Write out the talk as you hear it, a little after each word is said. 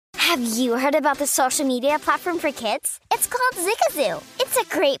Have you heard about the social media platform for kids? It's called Zigazoo. It's a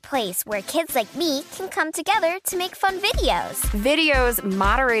great place where kids like me can come together to make fun videos. Videos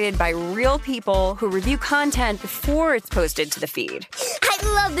moderated by real people who review content before it's posted to the feed. I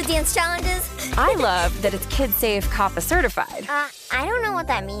love the dance challenges. I love that it's kid-safe, COPPA certified. I don't know what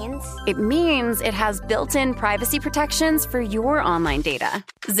that means. It means it has built-in privacy protections for your online data.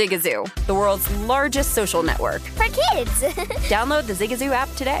 Zigazoo, the world's largest social network. For kids. Download the Zigazoo app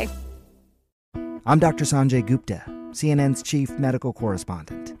today. I'm Dr. Sanjay Gupta, CNN's chief medical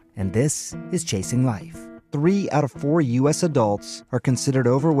correspondent, and this is Chasing Life. 3 out of 4 U.S. adults are considered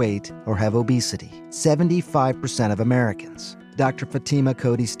overweight or have obesity. 75% of Americans. Dr. Fatima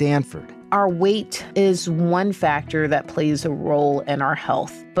Cody Stanford. Our weight is one factor that plays a role in our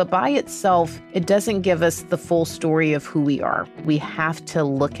health, but by itself, it doesn't give us the full story of who we are. We have to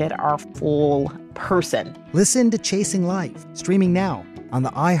look at our full person. Listen to Chasing Life, streaming now on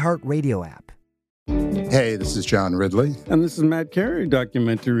the iHeartRadio app. Hey, this is John Ridley. And this is Matt Carey,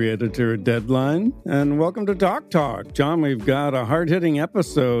 documentary editor at Deadline. And welcome to Doc Talk. John, we've got a hard-hitting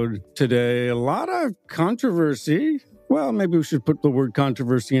episode today. A lot of controversy. Well, maybe we should put the word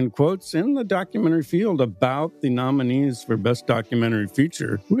controversy in quotes in the documentary field about the nominees for Best Documentary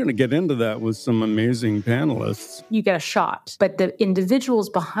Feature. We're going to get into that with some amazing panelists. You get a shot, but the individuals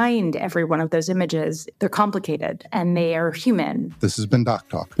behind every one of those images, they're complicated and they are human. This has been Doc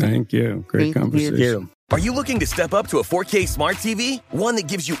Talk. Thank you. Great conversation. Are you looking to step up to a 4K smart TV? One that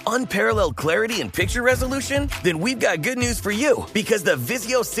gives you unparalleled clarity and picture resolution? Then we've got good news for you, because the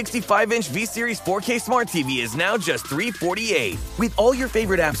Vizio 65-inch V-Series 4K smart TV is now just $348. With all your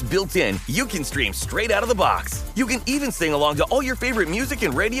favorite apps built in, you can stream straight out of the box. You can even sing along to all your favorite music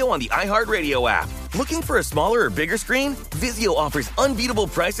and radio on the iHeartRadio app. Looking for a smaller or bigger screen? Vizio offers unbeatable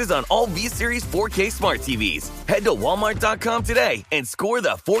prices on all V-Series 4K smart TVs. Head to Walmart.com today and score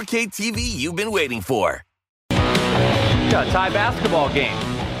the 4K TV you've been waiting for. Got a tie basketball game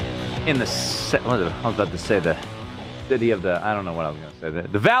in the I was about to say the city of the, I don't know what I was going to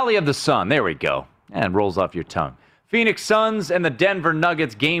say, the Valley of the Sun. There we go. And rolls off your tongue. Phoenix Suns and the Denver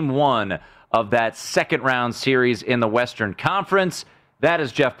Nuggets, game 1 of that second round series in the Western Conference. That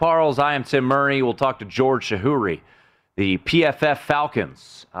is Jeff Parles. I am Tim Murray. We'll talk to George Shahuri, the PFF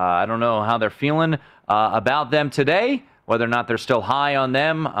Falcons. I don't know how they're feeling about them today, whether or not they're still high on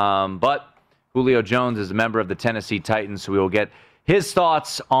them, but Julio Jones is a member of the Tennessee Titans, so we will get his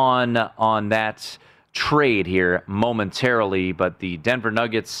thoughts on that trade here momentarily. But the Denver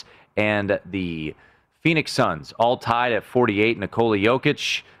Nuggets and the Phoenix Suns all tied at 48. Nikola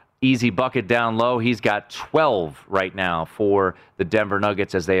Jokic, easy bucket down low. He's got 12 right now for the Denver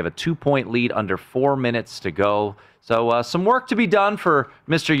Nuggets as they have a 2-point lead under 4 minutes to go. So some work to be done for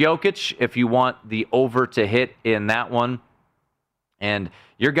Mr. Jokic if you want the over to hit in that one. And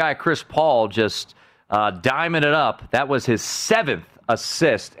your guy, Chris Paul, just diming it up. That was his 7th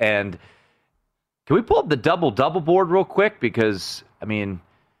assist. And can we pull up the double-double board real quick? Because, I mean,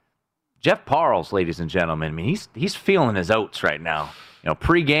 Jeff Parles, ladies and gentlemen, I mean, he's feeling his oats right now. You know,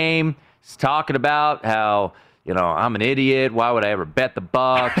 pregame, he's talking about how, you know, I'm an idiot. Why would I ever bet the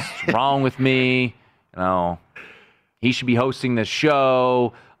Bucks? What's wrong with me? You know, he should be hosting this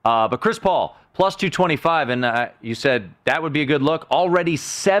show. But Chris Paul, plus 225, and you said that would be a good look. Already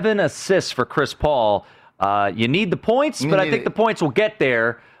 7 assists for Chris Paul. You need the points, but I think the points will get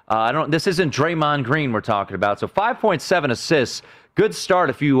there. This isn't Draymond Green we're talking about. So 5.7 assists. Good start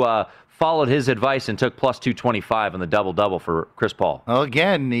if you followed his advice and took plus 225 on the double-double for Chris Paul. Well,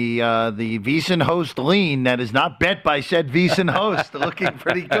 again, the VSiN host lean that is not bet by said VSiN host looking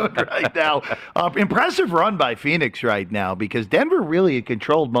pretty good right now. Impressive run by Phoenix right now because Denver really had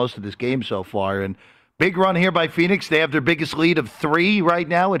controlled most of this game so far. And big run here by Phoenix. They have their biggest lead of 3 right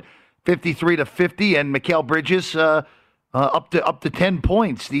now at 53-50, and Mikal Bridges up to 10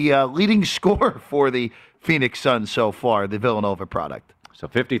 points, the leading scorer for the Phoenix Suns so far, the Villanova product. So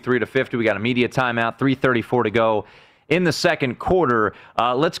 53-50, we got a media timeout, 3:34 to go in the second quarter.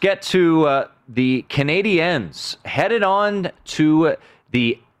 Let's get to the Canadiens headed on to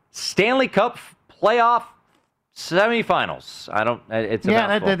the Stanley Cup playoff semifinals.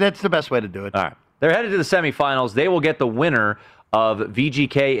 That's the best way to do it. All right, they're headed to the semifinals. They will get the winner of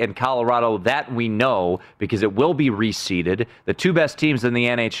VGK and Colorado. That we know because it will be reseeded. The 2 best teams in the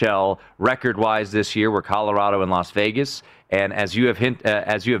NHL record-wise this year were Colorado and Las Vegas. And as you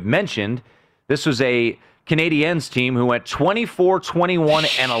have mentioned, this was a Canadiens team who went 24, 21,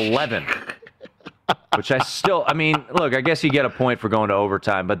 and 11. Which look, I guess you get a point for going to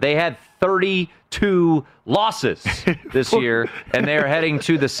overtime, but they had 32 losses this year, and they're heading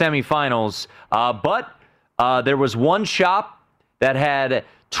to the semifinals. But there was one shop that had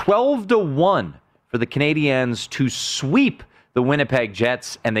 12-1 for the Canadiens to sweep the Winnipeg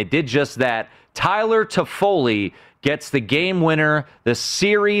Jets, and they did just that. Tyler Toffoli gets the game winner, the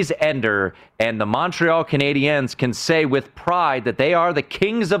series ender, and the Montreal Canadiens can say with pride that they are the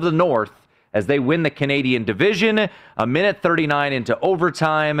kings of the North as they win the Canadian division. A minute 39 into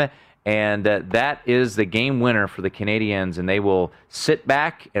overtime, and that is the game winner for the Canadiens, and they will sit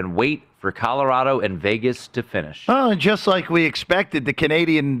back and wait for Colorado and Vegas to finish. Oh, and just like we expected, the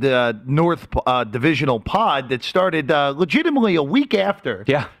Canadian North Divisional Pod that started legitimately a week after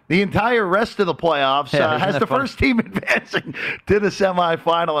the entire rest of the playoffs has the first team advancing to the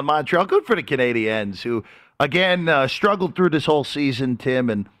semifinal in Montreal. Good for the Canadiens, who, again, struggled through this whole season, Tim,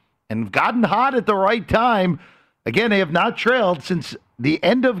 and gotten hot at the right time. Again, they have not trailed since the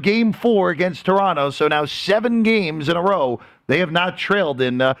end of Game 4 against Toronto, so now 7 games in a row they have not trailed.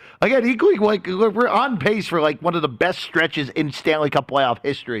 And again, equally, like, we're on pace for like one of the best stretches in Stanley Cup playoff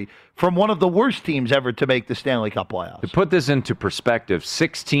history from one of the worst teams ever to make the Stanley Cup playoffs. To put this into perspective,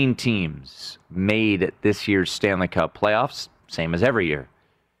 16 teams made this year's Stanley Cup playoffs, same as every year.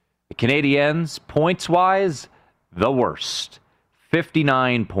 The Canadiens, points-wise, the worst.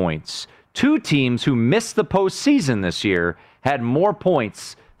 59 points. 2 teams who missed the postseason this year had more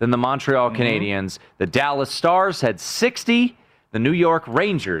points than the Montreal Canadiens. The Dallas Stars had 60. The New York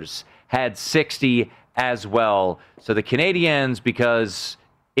Rangers had 60 as well. So the Canadiens, because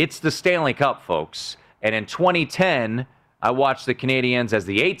it's the Stanley Cup, folks. And in 2010, I watched the Canadiens as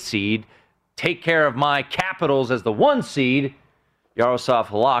the 8th seed take care of my Capitals as the 1 seed, Yaroslav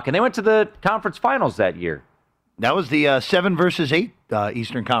Halak. And they went to the conference finals that year. That was the 7 versus 8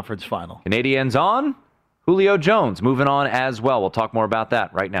 Eastern Conference final. Canadiens on. Julio Jones moving on as well. We'll talk more about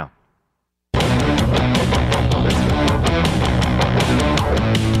that right now.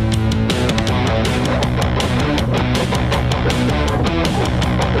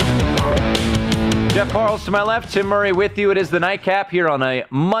 Jeff Parles to my left, Tim Murray with you. It is the Nightcap here on a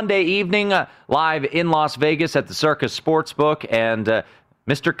Monday evening, live in Las Vegas at the Circus Sportsbook, and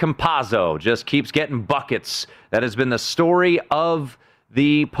Mr. Campazzo just keeps getting buckets. That has been the story of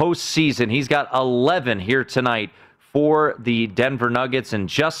the postseason. He's got 11 here tonight for the Denver Nuggets, and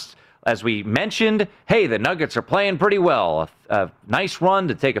just as we mentioned, hey, the Nuggets are playing pretty well. A nice run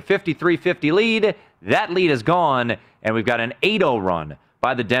to take a 53-50 lead. That lead is gone, and we've got an 8-0 run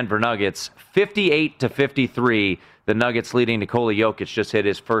by the Denver Nuggets, 58-53. The Nuggets leading. Nikola Jokic just hit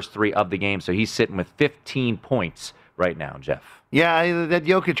his first 3 of the game, so he's sitting with 15 points right now, Jeff. Yeah, that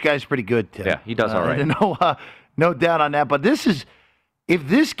Jokic guy's pretty good, Tim. Yeah, he does all right. No doubt on that. But if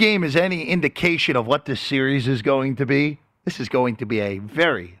this game is any indication of what this series is going to be, this is going to be a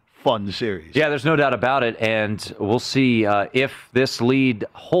very fun series. Yeah, there's no doubt about it, and we'll see if this lead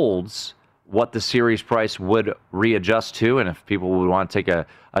holds, what the series price would readjust to, and if people would want to take a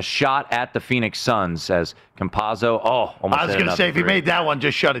shot at the Phoenix Suns as Campazzo. I was going to say, if you made that one,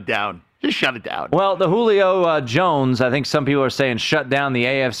 just shut it down. Just shut it down. Well, the Julio Jones, I think some people are saying shut down the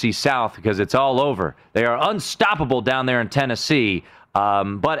AFC South because it's all over. They are unstoppable down there in Tennessee.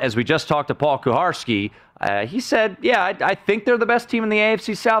 But as we just talked to Paul Kuharsky, he said, yeah, I think they're the best team in the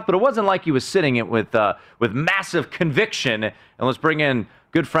AFC South, but it wasn't like he was sitting it with massive conviction. And let's bring in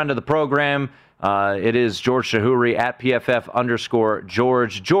good friend of the program. It is George Shahuri at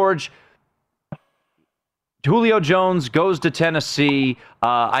PFF_George. George, Julio Jones goes to Tennessee.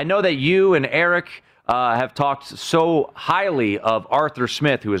 I know that you and Eric have talked so highly of Arthur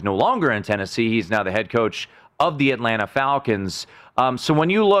Smith, who is no longer in Tennessee. He's now the head coach of the Atlanta Falcons. So when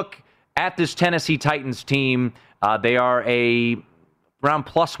you look at this Tennessee Titans team, they are around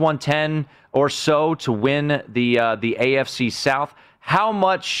plus 110 or so to win the AFC South. How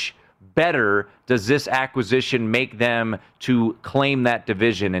much better does this acquisition make them to claim that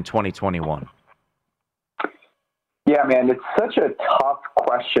division in 2021? Yeah, man, it's such a tough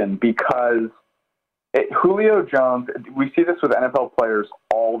question because Julio Jones, we see this with NFL players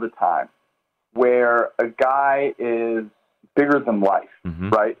all the time, where a guy is bigger than life,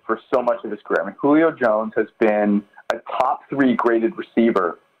 right, for so much of his career. I mean, Julio Jones has been a top 3 graded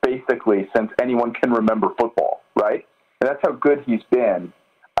receiver basically since anyone can remember football, right? And that's how good he's been.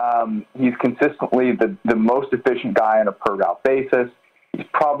 He's consistently the most efficient guy on a per route basis. He's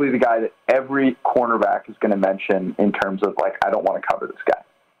probably the guy that every cornerback is going to mention in terms of, like, I don't want to cover this guy.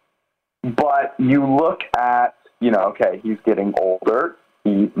 But you look at, okay, he's getting older.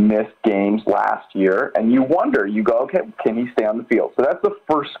 He missed games last year. And you wonder, you go, okay, can he stay on the field? So that's the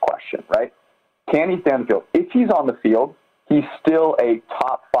first question, right? Can he stay on the field? If he's on the field, he's still a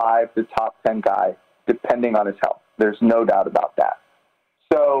top 5 to top 10 guy, depending on his health. There's no doubt about that.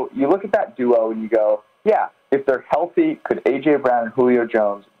 So you look at that duo and you go, yeah, if they're healthy, could A.J. Brown and Julio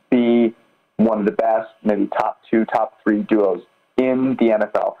Jones be one of the best, maybe top 2, top 3 duos in the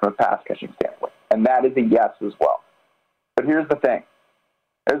NFL from a pass-catching standpoint? And that is a yes as well. But here's the thing.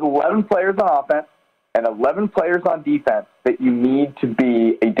 There's 11 players on offense and 11 players on defense that you need to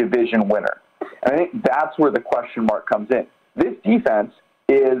be a division winner. And I think that's where the question mark comes in. This defense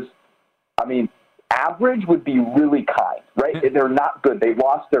is, average would be really kind, right? They're not good. They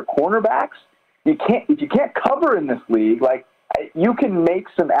lost their cornerbacks. If you can't cover in this league, you can make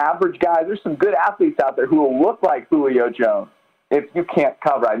some average guys. There's some good athletes out there who will look like Julio Jones if you can't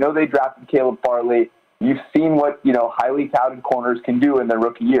cover. I know they drafted Caleb Farley. You've seen what, highly touted corners can do in their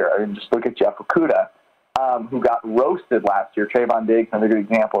rookie year. I mean, just look at Jeff Okudah, who got roasted last year. Trayvon Diggs, another good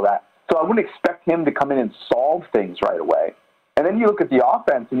example of that. So I wouldn't expect him to come in and solve things right away. And then you look at the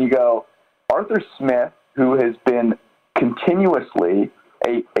offense and you go, Arthur Smith, who has been continuously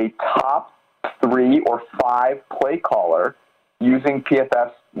a top 3 or 5 play caller using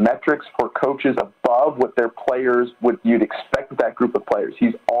PFF's metrics for coaches above what their players you'd expect with that group of players.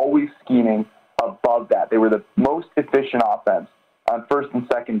 He's always scheming above that. They were the most efficient offense on first and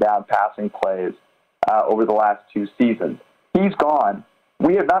second down passing plays over the last 2 seasons. He's gone.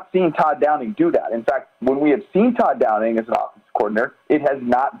 We have not seen Todd Downing do that. In fact, when we have seen Todd Downing as an offensive coordinator, it has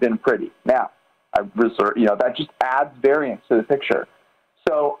not been pretty. Now, that just adds variance to the picture.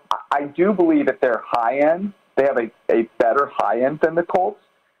 So I do believe at their high end, they have a better high end than the Colts.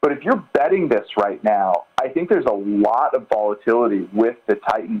 But if you're betting this right now, I think there's a lot of volatility with the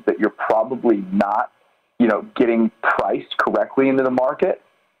Titans that you're probably not, getting priced correctly into the market.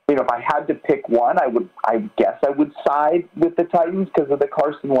 If I had to pick one, I guess I would side with the Titans because of the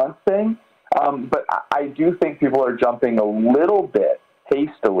Carson Wentz thing. But I do think people are jumping a little bit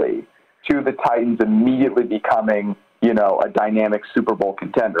hastily to the Titans immediately becoming, a dynamic Super Bowl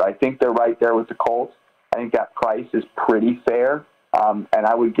contender. I think they're right there with the Colts. I think that price is pretty fair. And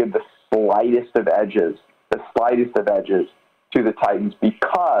I would give the slightest of edges to the Titans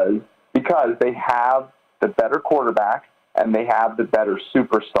because they have the better quarterback and they have the better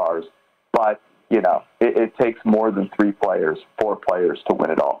superstars. But, it takes more than 4 players to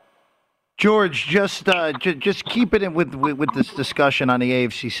win it all. George, just keeping it with this discussion on the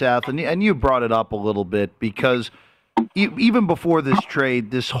AFC South, and you brought it up a little bit because even before this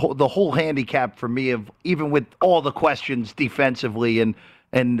trade, the whole handicap for me of even with all the questions defensively,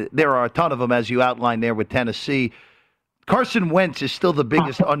 and there are a ton of them as you outlined there with Tennessee, Carson Wentz is still the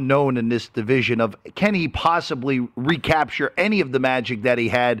biggest unknown in this division of can he possibly recapture any of the magic that he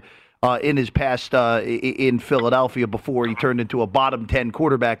had in his past in Philadelphia before he turned into a bottom 10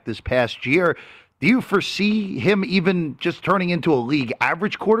 quarterback this past year. Do you foresee him even just turning into a league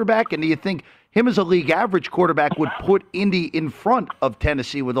average quarterback? And do you think him as a league average quarterback would put Indy in front of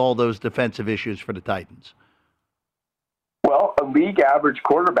Tennessee with all those defensive issues for the Titans? Well, a league average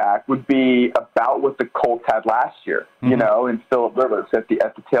quarterback would be about what the Colts had last year, in Phillip Rivers at the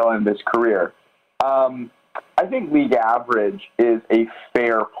tail end of his career. I think league average is a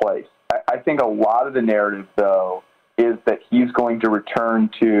fair place. I think a lot of the narrative, though, is that he's going to return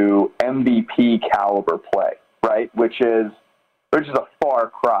to MVP caliber play, right? Which is a far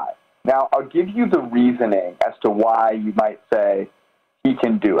cry. Now, I'll give you the reasoning as to why you might say he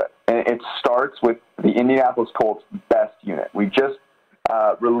can do it. And it starts with the Indianapolis Colts best unit. We just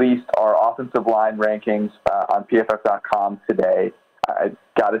released our offensive line rankings on PFF.com today. I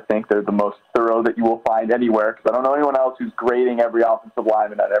got to think they're the most thorough that you will find anywhere because I don't know anyone else who's grading every offensive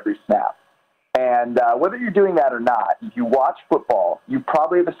lineman at every snap. And whether you're doing that or not, if you watch football, you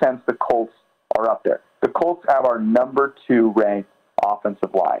probably have a sense the Colts are up there. The Colts have our number 2 ranked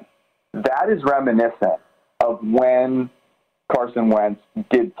offensive line. That is reminiscent of when Carson Wentz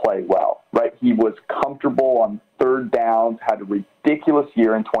did play well, right? He was comfortable on third downs, had a ridiculous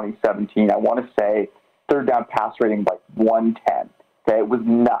year in 2017. I want to say third down pass rating like 110. Okay, it was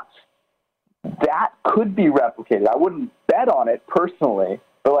nuts. That could be replicated. I wouldn't bet on it personally,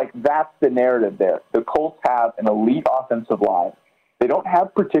 but that's the narrative there. The Colts have an elite offensive line. They don't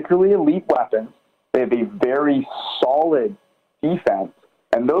have particularly elite weapons. They have a very solid defense,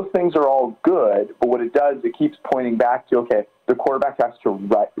 and those things are all good. But what it does, it keeps pointing back to the quarterback has to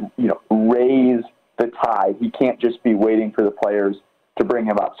raise the tide. He can't just be waiting for the players to bring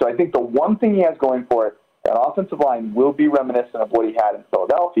him up. So I think the one thing he has going for it, that offensive line will be reminiscent of what he had in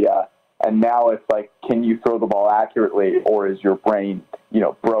Philadelphia. And now it's can you throw the ball accurately or is your brain,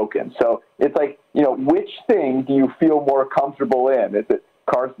 broken? So it's which thing do you feel more comfortable in? Is it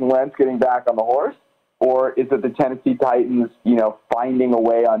Carson Wentz getting back on the horse? Or is it the Tennessee Titans, finding a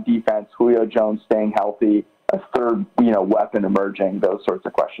way on defense, Julio Jones staying healthy, a third, weapon emerging, those sorts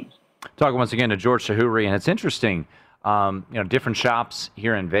of questions? Talking once again to George Chahrouri, and it's interesting, different shops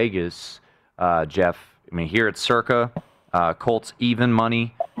here in Vegas, Jeff. I mean, here at Circa, Colts even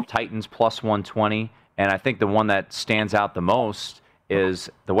money, Titans plus 120, and I think the one that stands out the most is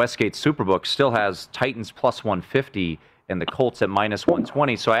the Westgate Superbook still has Titans plus 150 and the Colts at minus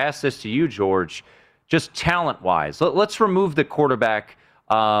 120. So I asked this to you, George, just talent-wise. Let's remove the quarterback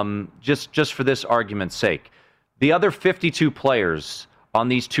just for this argument's sake. The other 52 players on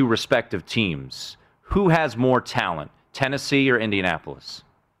these two respective teams, who has more talent, Tennessee or Indianapolis?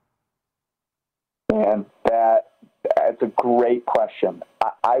 Man, that's a great question.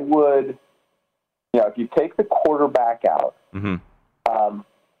 I would, if you take the quarterback out,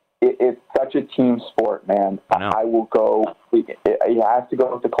 it's such a team sport, man. I will go. He has to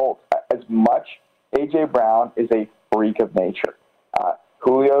go with the Colts. As much A.J. Brown is a freak of nature.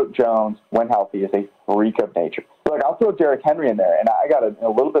 Julio Jones, when healthy, is a freak of nature. Look, I'll throw Derrick Henry in there, and I got a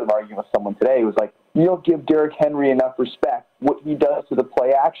little bit of argument with someone today who was like, you don't give Derrick Henry enough respect, what he does to the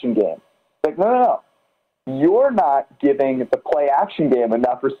play-action game. Like, no. You're not giving the play-action game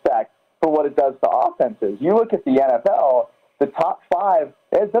enough respect for what it does to offenses. You look at the NFL, the top five,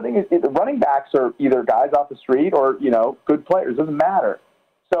 the running backs are either guys off the street or, good players. It doesn't matter.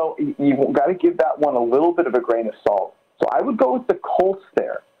 So you've got to give that one a little bit of a grain of salt. So I would go with the Colts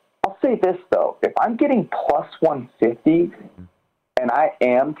there. I'll say this, though. If I'm getting plus 150 and I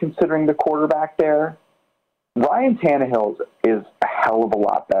am considering the quarterback there, Ryan Tannehill is a hell of a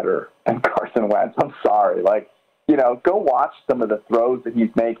lot better than Carson Wentz. I'm sorry. Go watch some of the throws that he's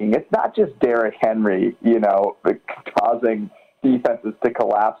making. It's not just Derrick Henry, causing defenses to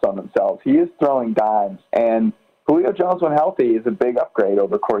collapse on themselves. He is throwing dimes. And Julio Jones, when healthy, is a big upgrade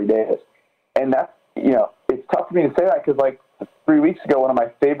over Corey Davis. And that's, it's tough for me to say that because, 3 weeks ago, one of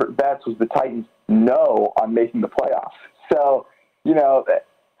my favorite bets was the Titans no on making the playoffs. So,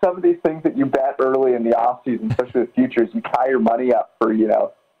 some of these things that you bet early in the offseason, especially the futures, you tie your money up for,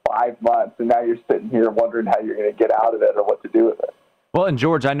 5 months, and now you're sitting here wondering how you're going to get out of it or what to do with it. Well, and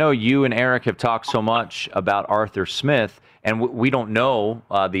George, I know you and Eric have talked so much about Arthur Smith, and we don't know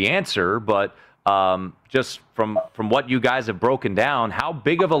the answer, but just from what you guys have broken down, how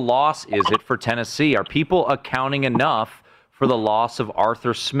big of a loss is it for Tennessee? Are people accounting enough for the loss of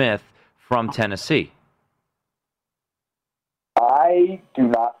Arthur Smith from Tennessee? I do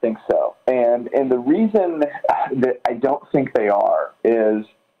not think so. And the reason that I don't think they are is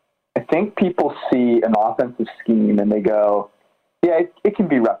I think people see an offensive scheme and they go, yeah, it can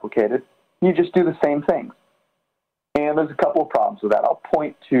be replicated. You just do the same things. And there's a couple of problems with that. I'll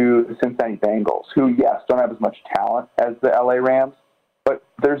point to the Cincinnati Bengals, who, yes, don't have as much talent as the LA Rams, but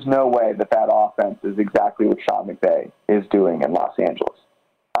there's no way that offense is exactly what Sean McVay is doing in Los Angeles.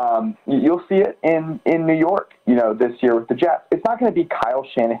 You'll see it in New York, this year with the Jets. It's not going to be Kyle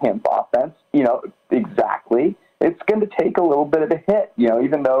Shanahan's offense, exactly. It's going to take a little bit of a hit,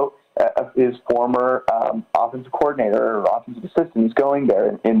 even though his former offensive coordinator or offensive assistant is going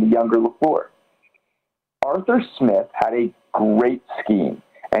there in the younger LaFleur. Arthur Smith had a great scheme,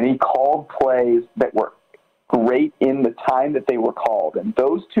 and he called plays that were great in the time that they were called. And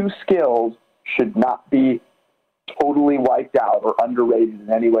those two skills should not be totally wiped out or underrated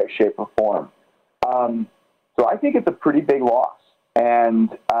in any way, shape, or form. So I think it's a pretty big loss. And,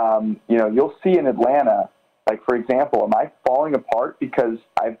 you'll see in Atlanta, for example, am I falling apart because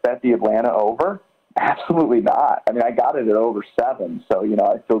I bet the Atlanta over? Absolutely not. I mean, I got it at over 7, so,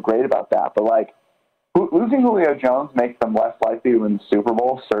 I feel great about that. But, losing Julio Jones makes them less likely to win the Super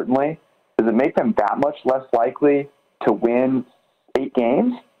Bowl, certainly. Does it make them that much less likely to win 8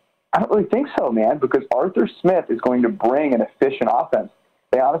 games? I don't really think so, man, because Arthur Smith is going to bring an efficient offense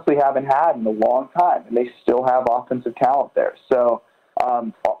they honestly haven't had in a long time, and they still have offensive talent there. So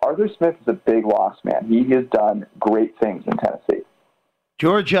Arthur Smith is a big loss, man. He has done great things in Tennessee.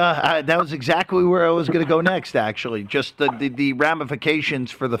 George, that was exactly where I was going to go next, actually. Just the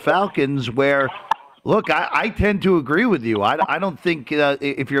ramifications for the Falcons where, look, I tend to agree with you. I don't think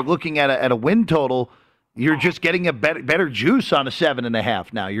if you're looking at a win total, you're just getting a better juice on a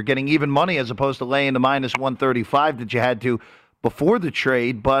 7.5 now. You're getting even money as opposed to laying the minus 135 that you had to before the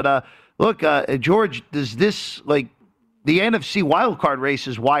trade. But look, George, does this, the NFC wildcard race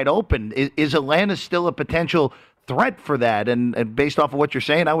is wide open. Is Atlanta still a potential threat for that? And based off of what you're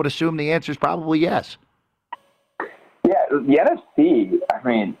saying, I would assume the answer is probably yes. Yeah, the NFC, I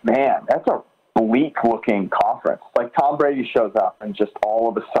mean, man, that's a bleak-looking conference. Tom Brady shows up and just all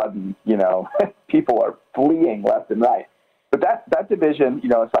of a sudden, people are fleeing left and right. But that division,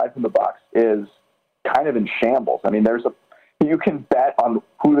 aside from the Bucs, is kind of in shambles. I mean, you can bet on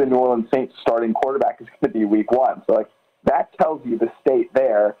who the New Orleans Saints starting quarterback is going to be week 1. So, that tells you the state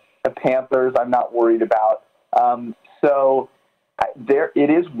there. The Panthers, I'm not worried about. So it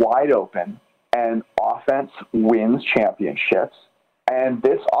is wide open, and offense wins championships. And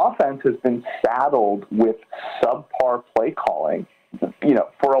this offense has been saddled with subpar play calling,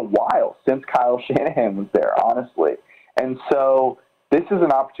 for a while, since Kyle Shanahan was there, honestly. And so this is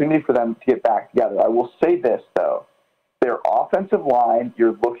an opportunity for them to get back together. I will say this, though. Their offensive line,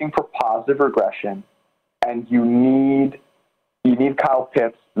 you're looking for positive regression, and you need Kyle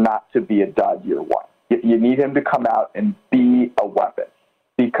Pitts not to be a dud year one. You need him to come out and be a weapon.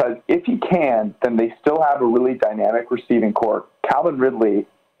 Because if he can, then they still have a really dynamic receiving core. Calvin Ridley,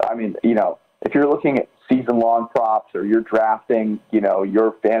 if you're looking at season-long props or you're drafting,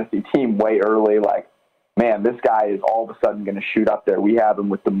 your fantasy team way early, man, this guy is all of a sudden going to shoot up there. We have him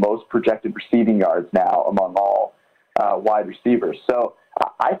with the most projected receiving yards now among all wide receivers. So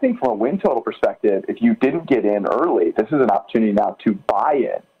I think from a win total perspective, if you didn't get in early, this is an opportunity now to buy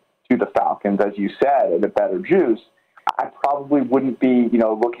in to the Falcons, as you said, at a better juice. I probably wouldn't be,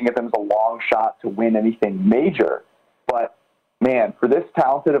 looking at them as a long shot to win anything major. But, man, for this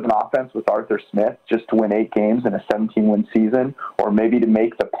talented of an offense with Arthur Smith, just to win 8 games in a 17-win season, or maybe to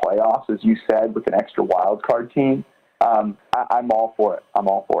make the playoffs, as you said, with an extra wild card team, I'm all for it. I'm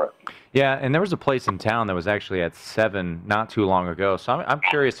all for it. Yeah, and there was a place in town that was actually at 7 not too long ago. So I'm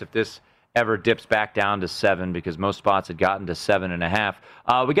curious if this ever dips back down to 7, because most spots had gotten to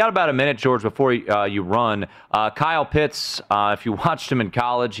 7.5. We got about a minute, George, before you run. Kyle Pitts, if you watched him in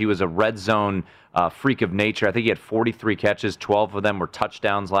college, he was a red zone freak of nature. I think he had 43 catches. 12 of them were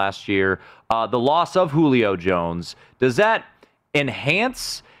touchdowns last year. The loss of Julio Jones, does that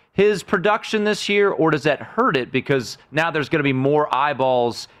enhance his production this year, or does that hurt it because now there's going to be more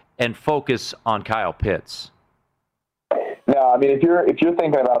eyeballs and focus on Kyle Pitts? No, if you're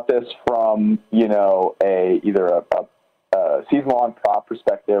thinking about this from either a season-long prop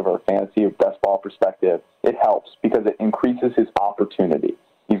perspective or a fantasy or best ball perspective, it helps because it increases his opportunity.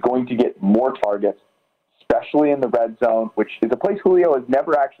 He's going to get more targets, especially in the red zone, which is a place Julio has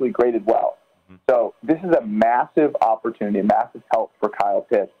never actually graded well. Mm-hmm. So this is a massive opportunity, a massive help for Kyle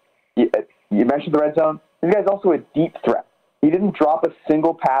Pitts. You mentioned the red zone. This guy's also a deep threat. He didn't drop a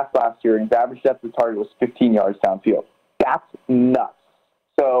single pass last year, and his average depth of target was 15 yards downfield. That's nuts.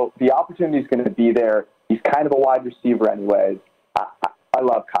 So the opportunity is going to be there. He's kind of a wide receiver anyways. I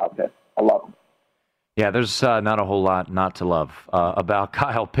love Kyle Pitts. I love him. Yeah, there's not a whole lot not to love about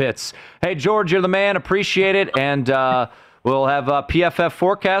Kyle Pitts. Hey, George, you're the man. Appreciate it. And we'll have a PFF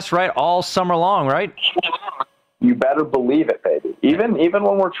forecast, right, all summer long, right? You better believe it, baby. Even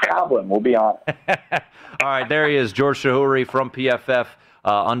when we're traveling, we'll be on it. All right, there he is, George Chahrouri from PFF.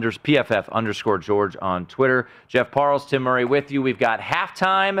 PFF_George on Twitter. Jeff Parles, Tim Murray with you. We've got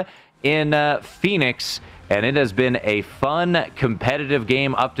halftime in Phoenix, and it has been a fun, competitive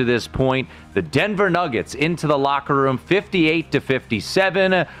game up to this point. The Denver Nuggets into the locker room,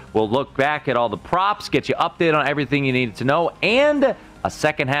 58-57. We'll look back at all the props, get you updated on everything you needed to know, and a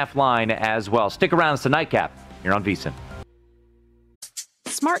second half line as well. Stick around. It's the Nightcap. You're on VSiN.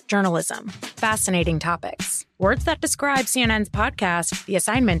 Smart journalism. Fascinating topics. Words that describe CNN's podcast, The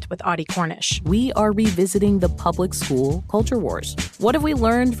Assignment with Audie Cornish. We are revisiting the public school culture wars. What have we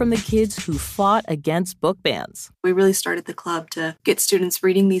learned from the kids who fought against book bans? We really started the club to get students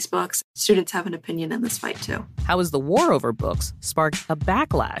reading these books. Students have an opinion in this fight, too. How has the war over books sparked a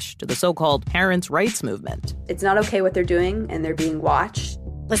backlash to the so-called parents' rights movement? It's not okay what they're doing, and they're being watched.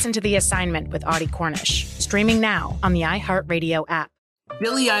 Listen to The Assignment with Audie Cornish. Streaming now on the iHeartRadio app.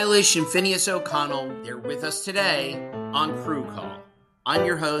 Billie Eilish and Phineas O'Connell, they're with us today on Crew Call. I'm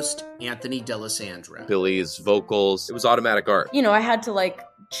your host, Anthony D'Alessandro. Billie's vocals, it was automatic art. I had to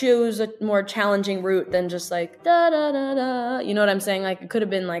choose a more challenging route than just da da da da. You know what I'm saying? It could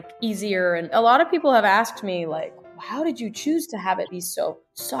have been easier. And a lot of people have asked me how did you choose to have it be so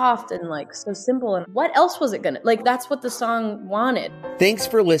soft and so simple? And what else was it gonna that's what the song wanted. Thanks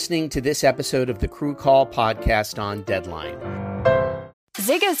for listening to this episode of the Crew Call podcast on Deadline.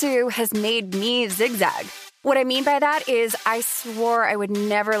 Zigazoo has made me zigzag. What I mean by that is I swore I would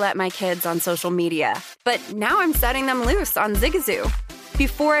never let my kids on social media, but now I'm setting them loose on Zigazoo.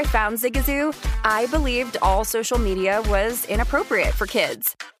 Before I found Zigazoo, I believed all social media was inappropriate for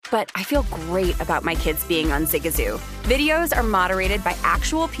kids. But I feel great about my kids being on Zigazoo. Videos are moderated by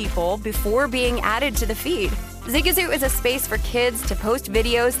actual people before being added to the feed. Zigazoo is a space for kids to post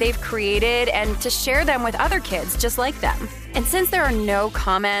videos they've created and to share them with other kids just like them. And since there are no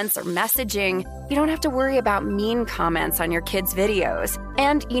comments or messaging, you don't have to worry about mean comments on your kids' videos.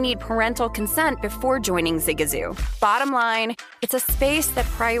 And you need parental consent before joining Zigazoo. Bottom line, it's a space that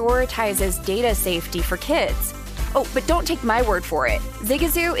prioritizes data safety for kids. Oh, but don't take my word for it.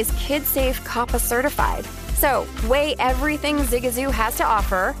 Zigazoo is kid-safe COPPA certified. So, weigh everything Zigazoo has to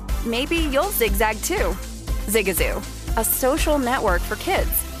offer. Maybe you'll zigzag too. Zigazoo, a social network for kids.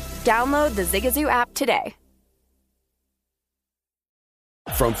 Download the Zigazoo app today.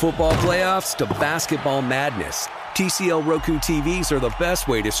 From football playoffs to basketball madness, TCL Roku TVs are the best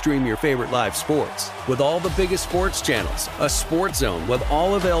way to stream your favorite live sports. With all the biggest sports channels, a sports zone with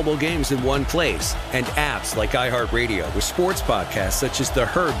all available games in one place, and apps like iHeartRadio with sports podcasts such as The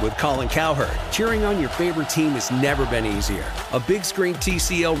Herd with Colin Cowherd. Cheering on your favorite team has never been easier. A big screen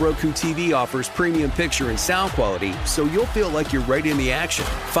TCL Roku TV offers premium picture and sound quality, so you'll feel like you're right in the action.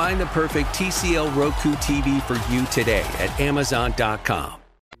 Find the perfect TCL Roku TV for you today at Amazon.com.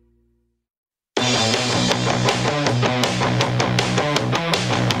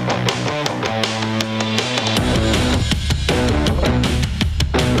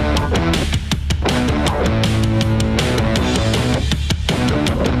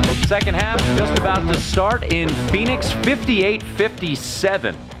 Second half just about to start in Phoenix,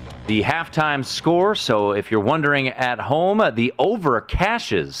 58-57. The halftime score. So if you're wondering at home, the over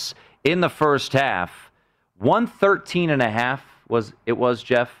cashes in the first half. 113.5 was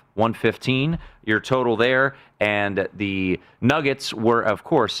Jeff. 115, your total there. And the Nuggets were, of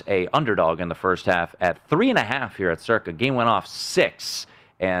course, a underdog in the first half at 3.5 here at Circa. Game went off 6.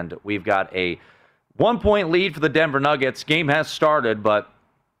 And we've got a 1-point lead for the Denver Nuggets. Game has started, but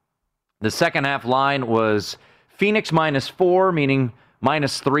the second half line was Phoenix -4, meaning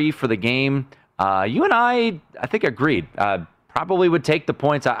 -3 for the game. You and I think, agreed. Probably would take the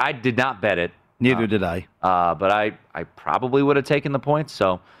points. I did not bet it. Neither did I. But I probably would have taken the points.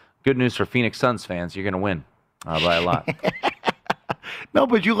 So good news for Phoenix Suns fans. You're going to win by a lot. No,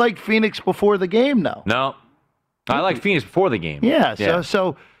 but you liked Phoenix before the game, though. No. I liked Phoenix before the game. Yeah.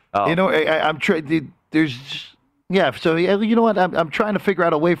 So you know, I'm trying. There's. Yeah, so you know what? I'm trying to figure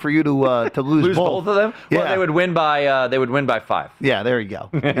out a way for you to lose both of them. Yeah. Well, they would win by 5. Yeah, there you go.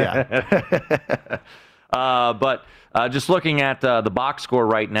 Yeah. But just looking at the box score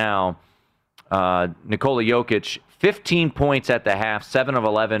right now, Nikola Jokic, 15 points at the half, 7 of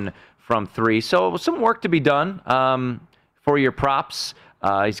 11 from 3. So some work to be done for your props.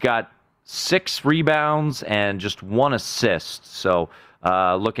 He's got 6 rebounds and just 1 assist. So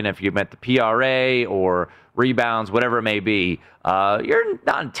looking if you meant the PRA or rebounds, whatever it may be, you're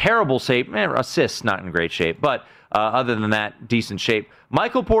not in terrible shape. Assists, not in great shape. But other than that, decent shape.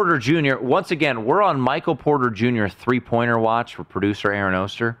 Michael Porter Jr., once again, we're on Michael Porter Jr. three-pointer watch for producer Aaron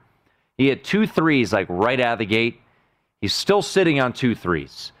Oster. He had 2 threes like right out of the gate. He's still sitting on 2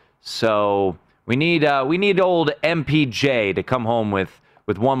 threes. So we need old MPJ to come home with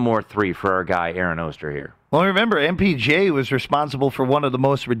 1 more 3 for our guy Aaron Oster here. Well, remember, MPJ was responsible for one of the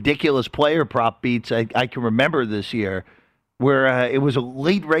most ridiculous player prop beats I can remember this year, where it was a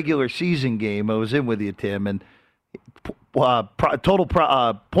late regular season game. I was in with you, Tim, and point total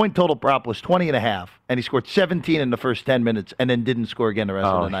prop was 20.5, and he scored 17 in the first 10 minutes, and then didn't score again the rest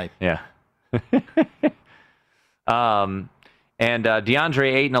of the night. Yeah. And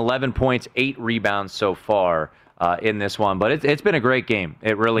DeAndre Ayton, 11 points, 8 rebounds so far in this one. But it's been a great game.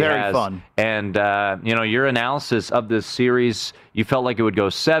 It really has. Very fun. And, your analysis of this series, you felt like it would go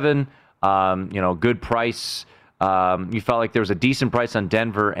 7. Good price. You felt like there was a decent price on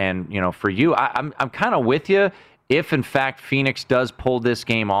Denver. And, for you, I'm kind of with you. If, in fact, Phoenix does pull this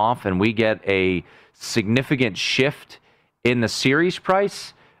game off and we get a significant shift in the series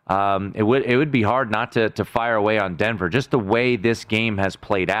price, it would be hard not to fire away on Denver. Just the way this game has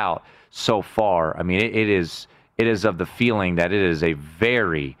played out so far. I mean, it is of the feeling that it is a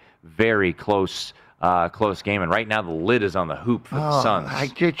very, very close game. And right now the lid is on the hoop for the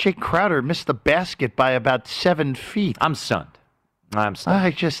Suns. Jake Crowder missed the basket by about 7 feet. I'm stunned.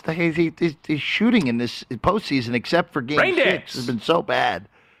 His shooting in this postseason, except for Game 6, has been so bad.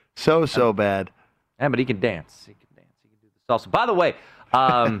 So bad. Yeah, but he can dance. He can do the salsa. By the way,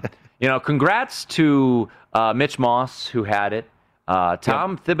 congrats to Mitch Moss, who had it.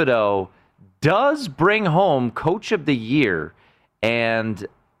 Tom Thibodeau does bring home Coach of the Year, and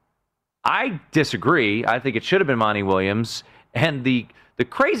I disagree. I think it should have been Monty Williams. And the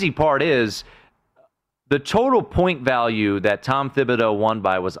crazy part is the total point value that Tom Thibodeau won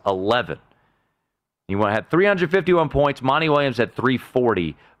by was 11. He had 351 points. Monty Williams had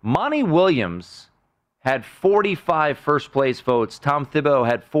 340. Monty Williams had 45 first-place votes. Tom Thibodeau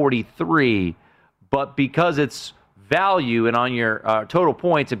had 43. But because it's value and on your total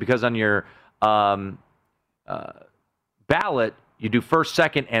points, and because on your ballot you do first,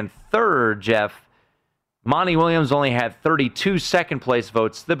 second, and third, Jeff, Monty Williams only had 32 second-place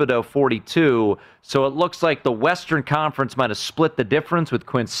votes, Thibodeau 42. So it looks like the Western Conference might have split the difference with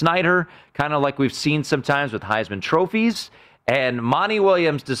Quinn Snyder, kind of like we've seen sometimes with Heisman trophies. And Monty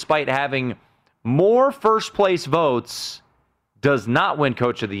Williams, despite having more first-place votes, does not win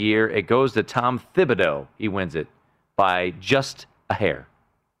Coach of the Year. It goes to Tom Thibodeau. He wins it by just a hair.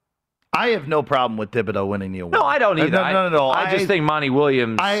 I have no problem with Thibodeau winning the award. No, I don't either. No. I just think Monty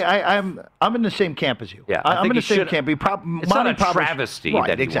Williams. I'm in the same camp as you. Yeah, I'm in the same camp. It's not a travesty. Right,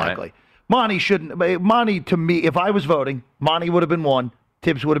 that he exactly. Won it. Monty shouldn't. Monty, to me, if I was voting, Monty would have been 1,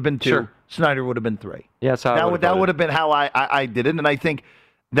 Tibbs would have been 2, Sure. Snyder would have been 3. Yeah, that's how that would have been how I did it, and I think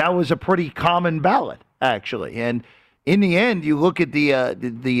that was a pretty common ballot actually. And in the end, you look at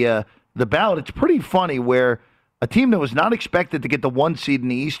the ballot. It's pretty funny where a team that was not expected to get the 1 seed in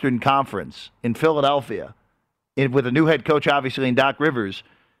the Eastern Conference in Philadelphia, with a new head coach, obviously, in Doc Rivers.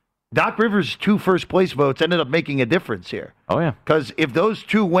 Doc Rivers' 2 first-place votes ended up making a difference here. Oh, yeah. Because if those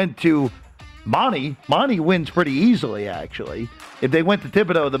 2 went to Monty wins pretty easily, actually. If they went to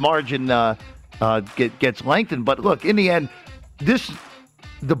Thibodeau, the margin gets lengthened. But look, in the end,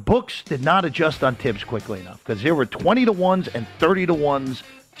 the books did not adjust on Tibbs quickly enough because there were 20-1s and 30-1s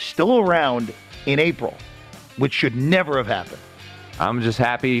still around in April, which should never have happened. I'm just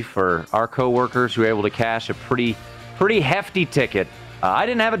happy for our coworkers who were able to cash a pretty hefty ticket. I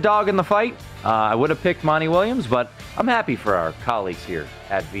didn't have a dog in the fight. I would have picked Monty Williams, but I'm happy for our colleagues here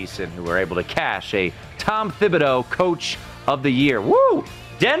at VSiN who were able to cash a Tom Thibodeau Coach of the Year. Woo!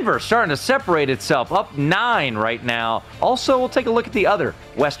 Denver starting to separate itself, up 9 right now. Also, we'll take a look at the other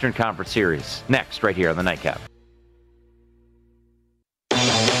Western Conference series next, right here on the Nightcap.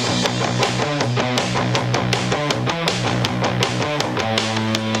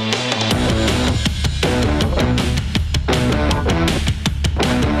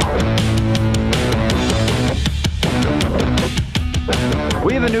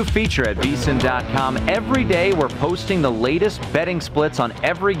 We have a new feature at VSiN.com. Every day we're posting the latest betting splits on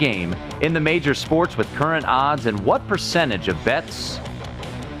every game in the major sports with current odds and what percentage of bets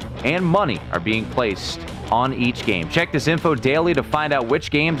and money are being placed on each game. Check this info daily to find out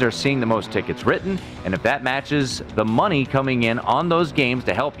which games are seeing the most tickets written and if that matches the money coming in on those games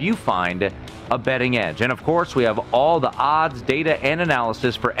to help you find a betting edge. And of course, we have all the odds, data, and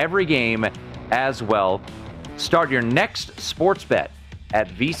analysis for every game as well. Start your next sports bet at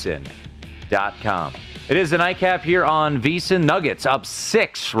VSiN.com. It is the Nightcap here on VSiN. Nuggets up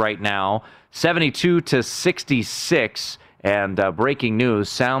 6 right now, 72-66. And breaking news,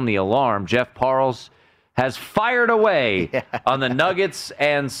 sound the alarm. Jeff Parles has fired away on the Nuggets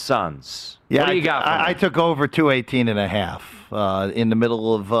and Suns. Yeah, What do you got for me? I took over 218.5 in the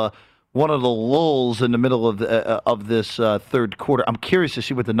middle of one of the lulls in the middle of this third quarter. I'm curious to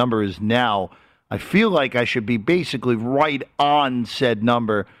see what the number is now. I feel like I should be basically right on said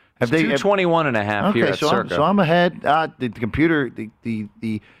number. It's 221.5 here at Circa. So I'm ahead. The computer,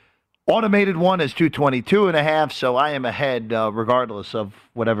 the automated one is 222.5, so I am ahead regardless of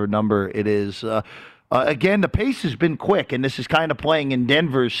whatever number it is. Again, the pace has been quick, and this is kind of playing in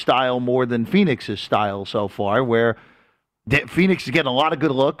Denver's style more than Phoenix's style so far, where Phoenix is getting a lot of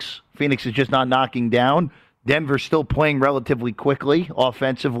good looks. Phoenix is just not knocking down. Denver's still playing relatively quickly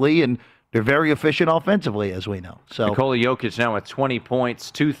offensively, and they're very efficient offensively, as we know. So Nikola Jokic now with 20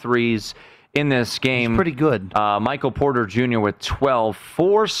 points, 2 threes in this game. It's pretty good. Michael Porter Jr. with 12.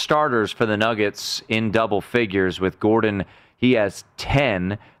 4 starters for the Nuggets in double figures. With Gordon, he has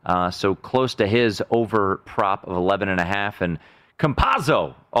 10, so close to his over prop of 11.5. And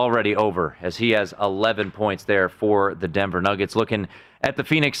Campazzo already over, as he has 11 points there for the Denver Nuggets. Looking at the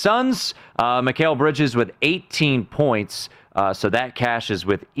Phoenix Suns, Mikal Bridges with 18 points. So that cashes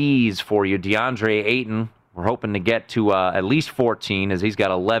with ease for you. DeAndre Ayton, we're hoping to get to at least 14 as he's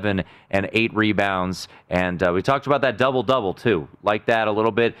got 11 and 8 rebounds. And we talked about that double-double, too. Like that a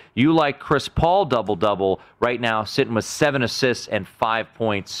little bit. You like Chris Paul double-double right now, sitting with 7 assists and 5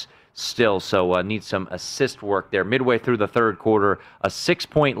 points still. So need some assist work there. Midway through the third quarter, a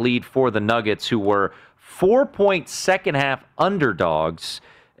 6-point lead for the Nuggets, who were 4-point second-half underdogs.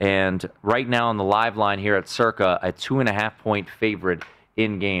 And right now on the live line here at Circa, a 2.5-point favorite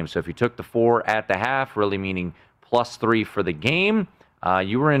in game. So if you took the 4 at the half, really meaning +3 for the game,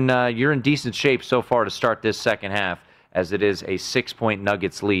 you're in decent shape so far to start this second half, as it is a 6-point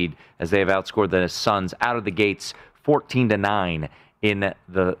Nuggets lead as they have outscored the Suns out of the gates 14-9 in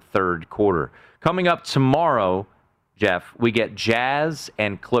the third quarter. Coming up tomorrow, Jeff, we get Jazz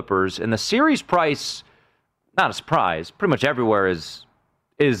and Clippers, and the series price, not a surprise, pretty much everywhere is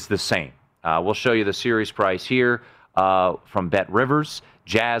the same. We'll show you the series price here from Bet Rivers.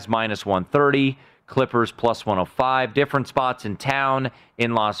 Jazz -130, Clippers plus 105. Different spots in town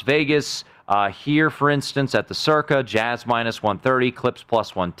in Las Vegas. Here, for instance, at the Circa, Jazz minus 130, Clips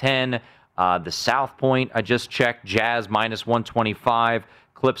plus 110. The South Point, I just checked, Jazz minus 125,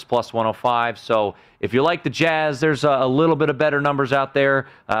 Clips plus 105. So if you like the Jazz, there's a little bit of better numbers out there.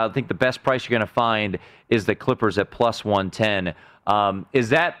 I think the best price you're going to find is the Clippers at plus 110.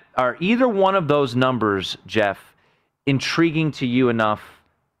 Are either one of those numbers, Jeff, intriguing to you enough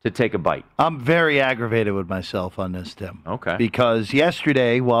to take a bite? I'm very aggravated with myself on this, Tim. Okay. Because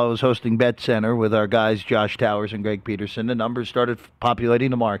yesterday, while I was hosting Bet Center with our guys Josh Towers and Greg Peterson, the numbers started populating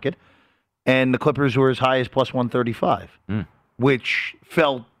the market, and the Clippers were as high as plus 135, which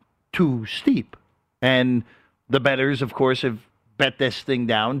felt too steep. And the bettors, of course, have bet this thing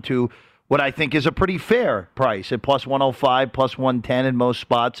down to what I think is a pretty fair price at plus 105, plus 110 in most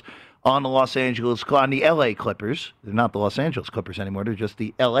spots on the the LA Clippers. They're not the Los Angeles Clippers anymore. They're just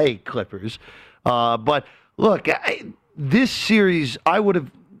the LA Clippers. But look, this series, I would have,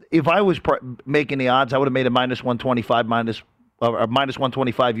 if I was making the odds, I would have made a minus 125, minus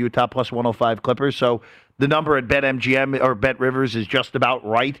 125 Utah, plus 105 Clippers. So the number at BetMGM or BetRivers is just about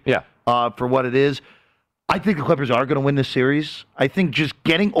right. Yeah. For what it is. I think the Clippers are going to win this series. I think just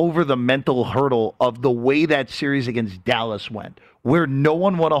getting over the mental hurdle of the way that series against Dallas went, where no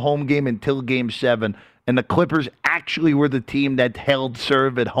one won a home game until Game 7, and the Clippers actually were the team that held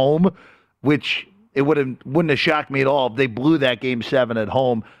serve at home, which it wouldn't have shocked me at all if they blew that Game 7 at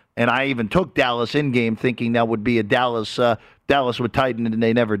home. And I even took Dallas in game thinking that would be a Dallas would tighten, and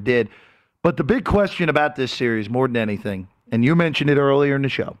they never did. But the big question about this series, more than anything, and you mentioned it earlier in the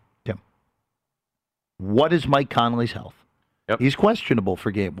show, Tim, what is Mike Conley's health? Yep. He's questionable for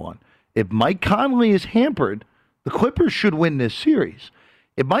Game 1. If Mike Conley is hampered, the Clippers should win this series.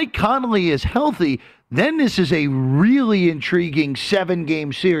 If Mike Conley is healthy, then this is a really intriguing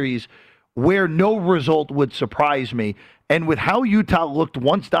 7-game series where no result would surprise me. And with how Utah looked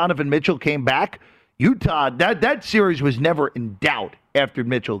once Donovan Mitchell came back, Utah, that series was never in doubt after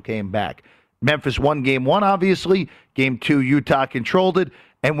Mitchell came back. Memphis won Game 1, obviously. Game 2, Utah controlled it.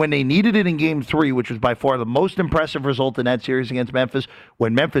 And when they needed it in Game 3, which was by far the most impressive result in that series against Memphis,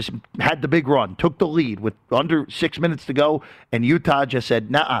 when Memphis had the big run, took the lead with under 6 minutes to go, and Utah just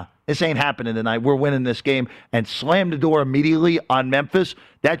said, nah, this ain't happening tonight. We're winning this game, and slammed the door immediately on Memphis.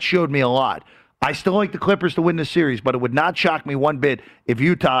 That showed me a lot. I still like the Clippers to win this series, but it would not shock me one bit if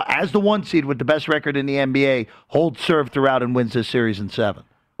Utah, as the 1 seed with the best record in the NBA, holds serve throughout and wins this series in 7.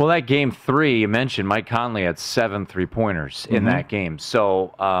 Well, that Game 3, you mentioned Mike Conley had 7 3-pointers in that game.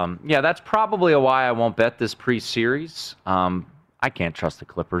 So, that's probably why I won't bet this pre-series. I can't trust the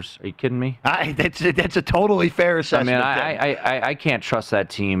Clippers. Are you kidding me? That's a totally fair assessment. I can't trust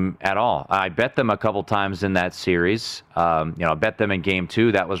that team at all. I bet them a couple times in that series. I bet them in Game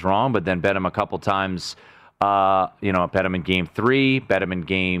 2. That was wrong, but then bet them a couple times. Bet them in Game 3. Bet them in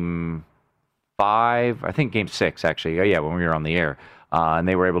Game 5. I think Game 6, actually. Oh, yeah, when we were on the air. And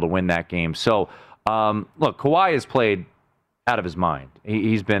they were able to win that game. So, look, Kawhi has played out of his mind.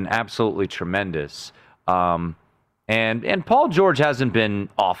 He's been absolutely tremendous. And Paul George hasn't been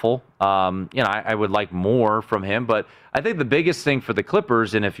awful. I would like more from him. But I think the biggest thing for the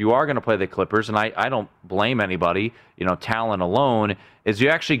Clippers, and if you are going to play the Clippers, and I don't blame anybody, talent alone, is you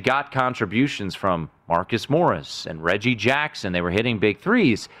actually got contributions from Marcus Morris and Reggie Jackson. They were hitting big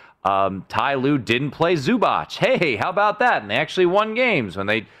threes. Ty Lue didn't play Zubac. Hey, how about that? And they actually won games when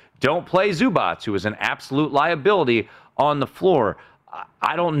they don't play Zubac, who is an absolute liability on the floor.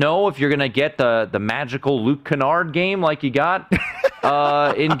 I don't know if you're going to get the magical Luke Kennard game like you got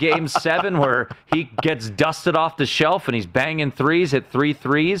in Game 7 where he gets dusted off the shelf and he's banging threes, hit 3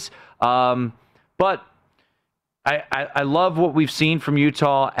 threes. But I love what we've seen from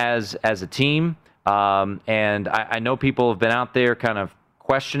Utah as a team. And I know people have been out there kind of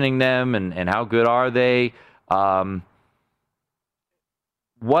questioning them and how good are they.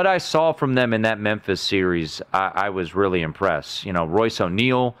 What I saw from them in that Memphis series, I was really impressed. Royce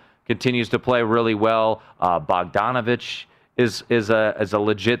O'Neal continues to play really well. Bogdanovich is a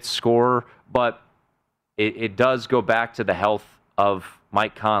legit scorer, but it does go back to the health of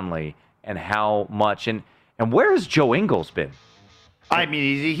Mike Conley and how much. And where has Joe Ingles been? I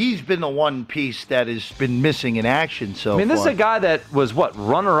mean, he's been the one piece that has been missing in action so far. This is a guy that was,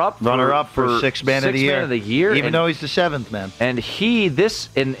 runner-up for Sixth Man of the Year. Even though he's the 7th man. And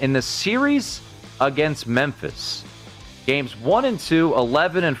in the series against Memphis, games 1 and 2,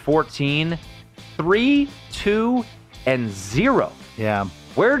 11 and 14, 3, 2, and 0. Yeah.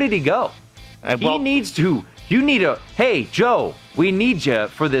 Where did he go? Hey, Joe, we need you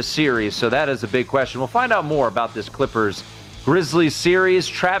for this series. So that is a big question. We'll find out more about this Clippers Grizzlies series.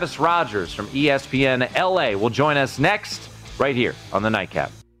 Travis Rogers from ESPN LA will join us next, right here on the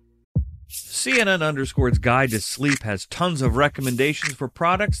Nightcap. CNN_'s Guide to Sleep has tons of recommendations for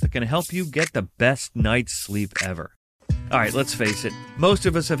products that can help you get the best night's sleep ever. All right, let's face it, most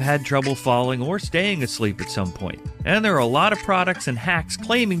of us have had trouble falling or staying asleep at some point, and there are a lot of products and hacks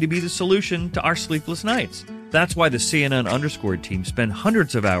claiming to be the solution to our sleepless nights. That's why the CNN_ team spend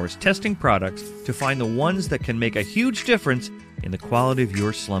hundreds of hours testing products to find the ones that can make a huge difference in the quality of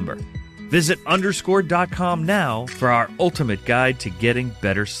your slumber. Visit underscore.com now for our ultimate guide to getting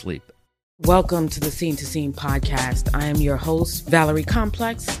better sleep. Welcome to the Scene to Scene podcast. I am your host, Valerie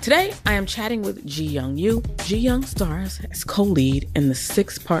Complex. Today, I am chatting with Ji Young Yoo. Ji Young stars as co-lead in the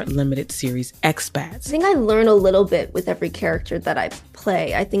 6-part limited series Expats. I think I learn a little bit with every character that I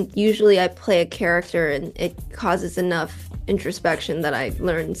play. I think usually I play a character and it causes enough introspection that I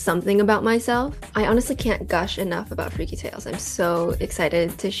learn something about myself. I honestly can't gush enough about Freaky Tales. I'm so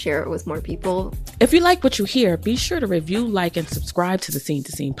excited to share it with more people. If you like what you hear, be sure to review, like, and subscribe to the Scene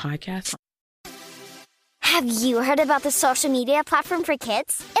to Scene podcast. Have you heard about the social media platform for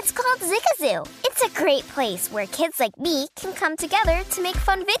kids? It's called Zigazoo. It's a great place where kids like me can come together to make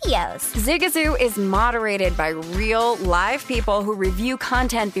fun videos. Zigazoo is moderated by real, live people who review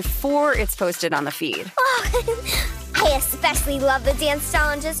content before it's posted on the feed. Oh, I especially love the dance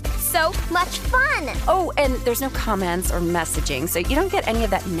challenges. So much fun. Oh, and there's no comments or messaging, so you don't get any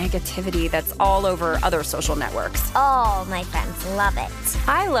of that negativity that's all over other social networks. Oh, my friends love it.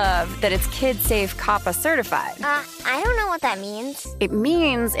 I love that it's kid-safe COPPA certified. I don't know what that means. It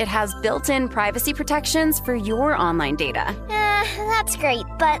means it has built-in privacy protections for your online data. That's great,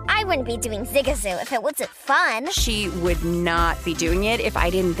 but I wouldn't be doing Zigazoo if it wasn't fun. She would not be doing it if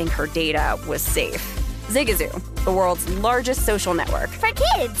I didn't think her data was safe. Zigazoo, the world's largest social network. For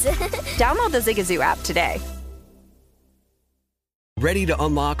kids! Download the Zigazoo app today. Ready to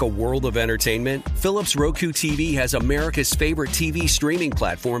unlock a world of entertainment? Philips Roku TV has America's favorite TV streaming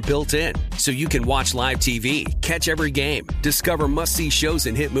platform built in, so you can watch live TV, catch every game, discover must-see shows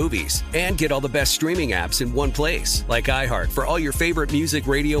and hit movies, and get all the best streaming apps in one place, like iHeart for all your favorite music,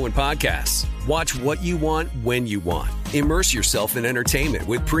 radio, and podcasts. Watch what you want, when you want. Immerse yourself in entertainment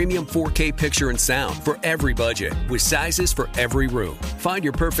with premium 4K picture and sound for every budget, with sizes for every room. Find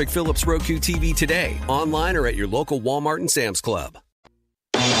your perfect Philips Roku TV today, online or at your local Walmart and Sam's Club.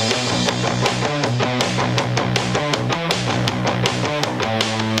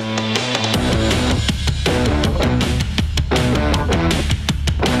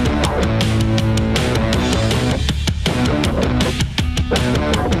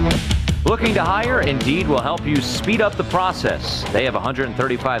 Looking to hire? Indeed will help you speed up the process. They have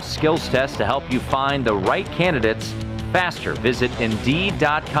 135 skills tests to help you find the right candidates faster. Visit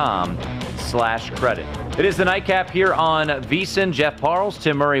Indeed.com/credit. It is the Nightcap here on VSiN. Jeff Parles,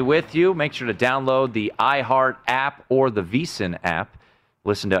 Tim Murray with you. Make sure to download the iHeart app or the VSiN app.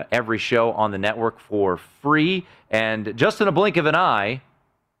 Listen to every show on the network for free. And just in a blink of an eye,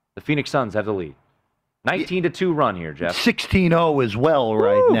 the Phoenix Suns have the lead. 19-2 run here, Jeff. 16-0 as well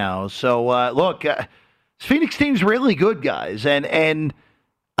right now. So, look, this Phoenix team's really good, guys. And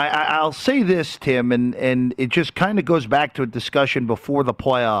I'll say this, Tim, and it just kind of goes back to a discussion before the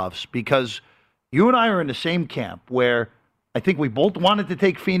playoffs, because you and I are in the same camp where I think we both wanted to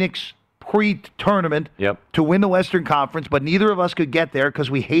take Phoenix pre-tournament to win the Western Conference, but neither of us could get there because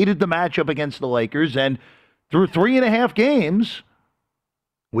we hated the matchup against the Lakers. And through 3.5 games,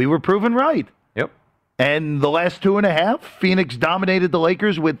 we were proven right. And the last 2.5, Phoenix dominated the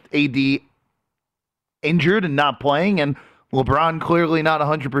Lakers with AD injured and not playing, and LeBron clearly not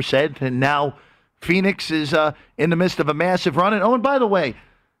 100%. And now Phoenix is in the midst of a massive run. And by the way,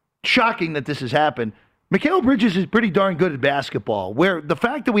 shocking that this has happened. Mikal Bridges is pretty darn good at basketball, where the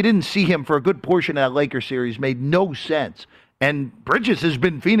fact that we didn't see him for a good portion of that Lakers series made no sense. And Bridges has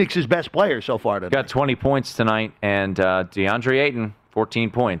been Phoenix's best player so far tonight. Got 20 points tonight, and DeAndre Ayton, 14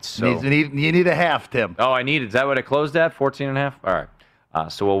 points. So. You need a half, Tim. Oh, I need it. Is that what it closed at? 14.5? All right.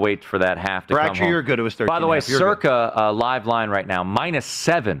 So we'll wait for that half to come actually, home. You're good. It was 13. By the way, Circa live line right now,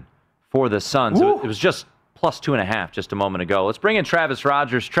 -7 for the Suns. It was just +2.5 just a moment ago. Let's bring in Travis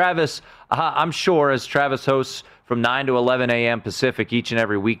Rogers. Travis, I'm sure as Travis hosts from 9 to 11 a.m. Pacific each and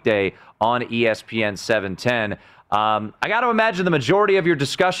every weekday on ESPN 710. I got to imagine the majority of your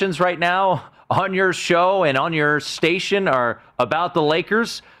discussions right now on your show and on your station are about the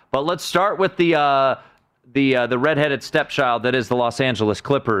Lakers. But let's start with the redheaded stepchild that is the Los Angeles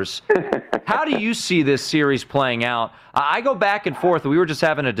Clippers. How do you see this series playing out? I go back and forth. We were just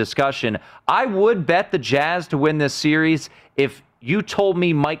having a discussion. I would bet the Jazz to win this series if you told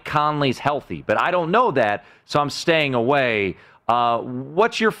me Mike Conley's healthy, but I don't know that, so I'm staying away.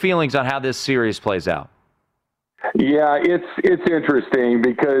 What's your feelings on how this series plays out? Yeah, it's interesting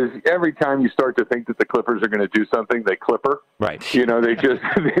because every time you start to think that the Clippers are going to do something, they clipper. Right. You know, they just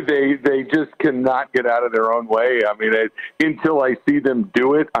they just cannot get out of their own way. I mean, until I see them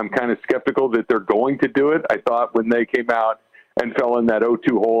do it, I'm kind of skeptical that they're going to do it. I thought when they came out and fell in that 0-2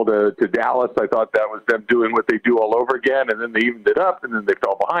 hole to Dallas, I thought that was them doing what they do all over again, and then they evened it up, and then they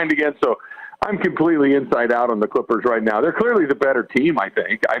fell behind again. So I'm completely inside out on the Clippers right now. They're clearly the better team, I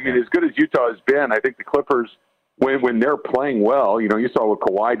think. I mean, as good as Utah has been, I think the Clippers, when they're playing well, you know, you saw what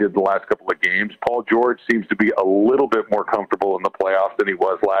Kawhi did the last couple of games. Paul George seems to be a little bit more comfortable in the playoffs than he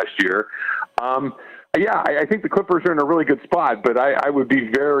was last year. Yeah, I think the Clippers are in a really good spot, but I would be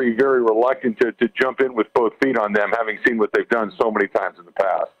very, very reluctant to jump in with both feet on them, having seen what they've done so many times in the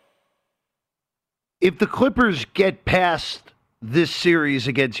past. If the Clippers get past this series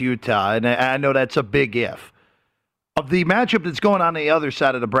against Utah, and I know that's a big if, of the matchup that's going on the other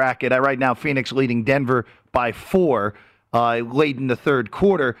side of the bracket, right now Phoenix leading Denver by 4 late in the third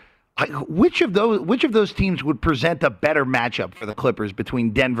quarter. Which of those teams would present a better matchup for the Clippers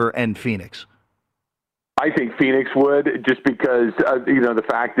between Denver and Phoenix? I think Phoenix would, just because the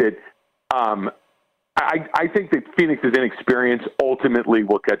fact that I think that Phoenix's inexperience ultimately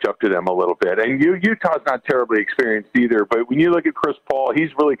will catch up to them a little bit. And Utah's not terribly experienced either, but when you look at Chris Paul, he's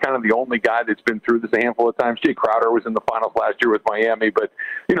really kind of the only guy that's been through this a handful of times. Jay Crowder was in the finals last year with Miami, but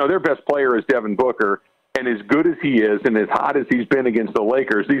their best player is Devin Booker. And as good as he is and as hot as he's been against the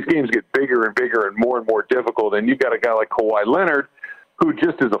Lakers, these games get bigger and bigger and more difficult. And you've got a guy like Kawhi Leonard, who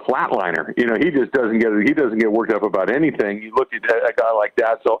just is a flatliner. He just doesn't get worked up about anything. You look at a guy like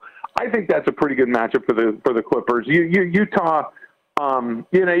that. So I think that's a pretty good matchup for the Clippers. Utah,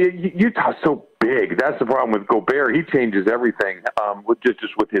 Utah's so big. That's the problem with Gobert. He changes everything with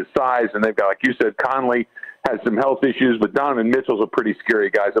his size. And they've got, like you said, Conley has some health issues, but Donovan Mitchell's a pretty scary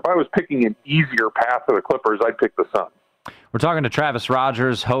guy. So if I was picking an easier path for the Clippers, I'd pick the Suns. We're talking to Travis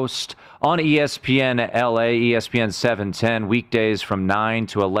Rogers, host on ESPN LA, ESPN 710, weekdays from 9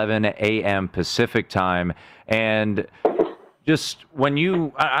 to 11 a.m. Pacific time. And just when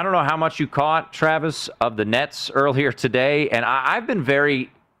I don't know how much you caught, Travis, of the Nets earlier today, and I've been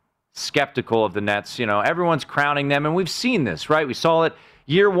very skeptical of the Nets. Everyone's crowning them, and we've seen this, right? We saw it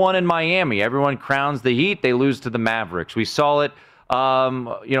year one in Miami. Everyone crowns the Heat. They lose to the Mavericks. We saw it.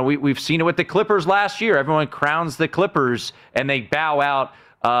 We've seen it with the Clippers last year. Everyone crowns the Clippers, and they bow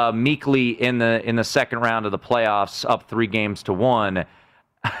out meekly in the second round of the playoffs, up 3-1.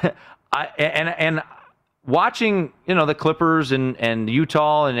 And watching the Clippers and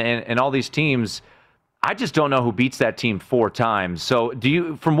Utah and all these teams, I just don't know who beats that team 4 times. So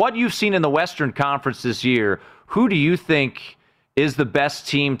from what you've seen in the Western Conference this year, who do you think is the best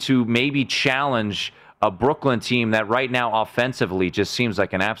team to maybe challenge a Brooklyn team that right now offensively just seems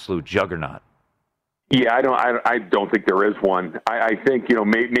like an absolute juggernaut? Yeah, I don't think there is one. I think,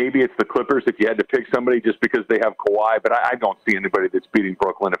 maybe it's the Clippers if you had to pick somebody just because they have Kawhi, but I don't see anybody that's beating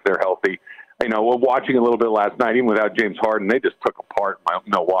Brooklyn if they're healthy. We're watching a little bit last night, even without James Harden, they just took apart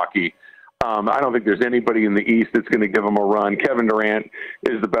Milwaukee. I don't think there's anybody in the East that's going to give them a run. Kevin Durant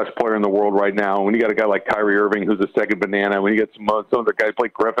is the best player in the world right now. When you got a guy like Kyrie Irving, who's a second banana, when you get some other guys,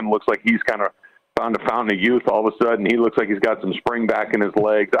 Blake Griffin looks like he's kind of found a fountain of youth all of a sudden. He looks like he's got some spring back in his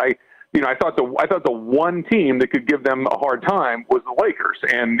legs. I thought the one team that could give them a hard time was the Lakers,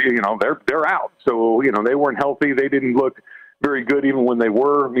 and they're out. So they weren't healthy. They didn't look very good even when they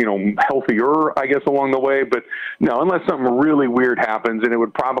were healthier, I guess, along the way. But no, unless something really weird happens, and it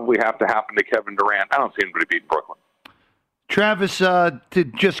would probably have to happen to Kevin Durant, I don't see anybody beating Brooklyn. Travis, to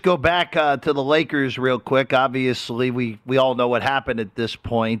just go back to the Lakers real quick, obviously we all know what happened at this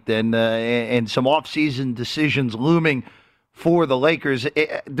point, and some offseason decisions looming for the Lakers.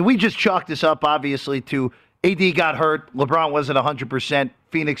 Do we just chalk this up, obviously, to AD got hurt, LeBron wasn't 100%,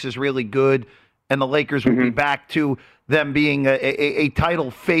 Phoenix is really good, and the Lakers will be back to them being a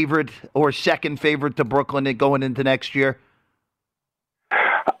title favorite or second favorite to Brooklyn going into next year?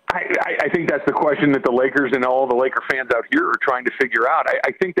 I think that's the question that the Lakers and all the Laker fans out here are trying to figure out.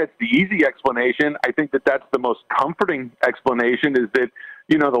 I think that's the easy explanation. I think that's the most comforting explanation is that,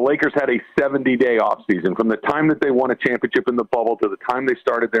 the Lakers had a 70-day offseason. From the time that they won a championship in the bubble to the time they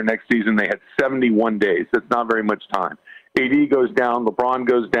started their next season, they had 71 days. That's not very much time. AD goes down, LeBron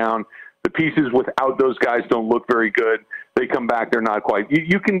goes down. The pieces without those guys don't look very good. They come back, they're not quite.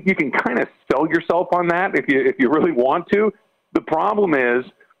 You can kind of sell yourself on that if you really want to. The problem is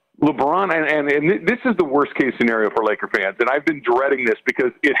LeBron, and this is the worst case scenario for Laker fans, and I've been dreading this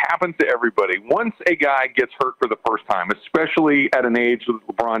because it happens to everybody. Once a guy gets hurt for the first time, especially at an age that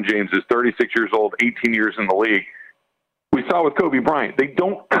LeBron James is 36 years old, 18 years in the league, we saw with Kobe Bryant, they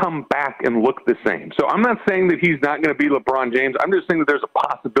don't come back and look the same. So I'm not saying that he's not going to be LeBron James. I'm just saying that there's a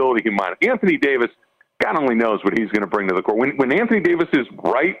possibility he might. Anthony Davis, God only knows what he's going to bring to the court. When Anthony Davis is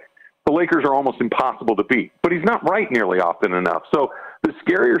right, the Lakers are almost impossible to beat. But he's not right nearly often enough. So the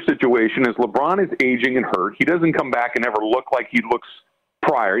scarier situation is LeBron is aging and hurt. He doesn't come back and ever look like he looks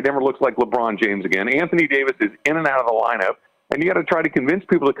prior. He never looks like LeBron James again. Anthony Davis is in and out of the lineup. And you got to try to convince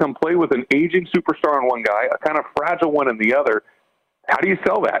people to come play with an aging superstar on one guy, a kind of fragile one in the other. How do you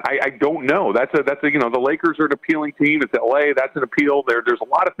sell that? I don't know. That's a the Lakers are an appealing team. It's LA. That's an appeal. There's a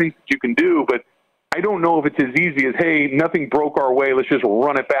lot of things that you can do, but I don't know if it's as easy as, hey, nothing broke our way. Let's just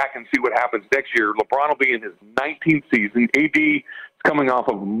run it back and see what happens next year. LeBron will be in his 19th season. AD is coming off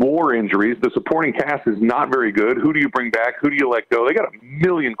of more injuries. The supporting cast is not very good. Who do you bring back? Who do you let go? They got a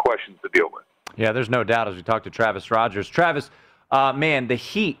million questions to deal with. Yeah, there's no doubt as we talk to Travis Rogers. Travis, man, the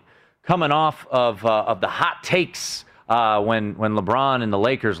Heat coming off of the hot takes when LeBron and the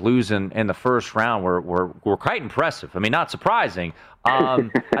Lakers lose in the first round were quite impressive. I mean, not surprising. I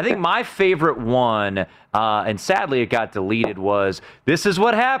think my favorite one, and sadly it got deleted, was this is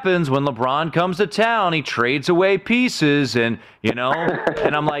what happens when LeBron comes to town. He trades away pieces, and and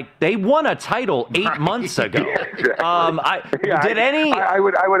I'm like, they won a title 8 months ago. I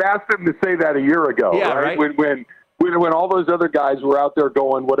would ask them to say that a year ago, yeah, right? When all those other guys were out there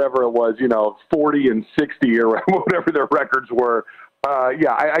going whatever it was, 40 and 60 or whatever their records were.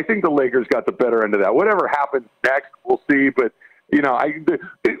 I think the Lakers got the better end of that. Whatever happens next, we'll see. But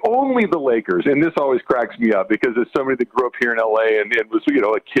only the Lakers, and this always cracks me up because as somebody that grew up here in LA and was a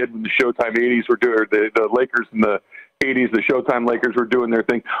kid when the Showtime 80s were doing the Lakers in the 80s, the Showtime Lakers were doing their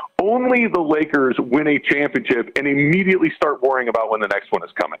thing. Only the Lakers win a championship and immediately start worrying about when the next one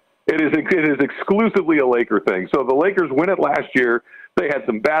is coming. It is exclusively a Laker thing. So the Lakers win it last year. They had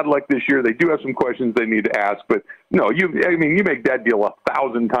some bad luck this year. They do have some questions they need to ask, but no, you make that deal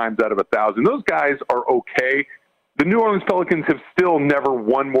 1,000 times out of 1,000. Those guys are okay. The New Orleans Pelicans have still never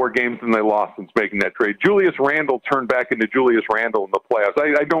won more games than they lost since making that trade. Julius Randle turned back into Julius Randle in the playoffs.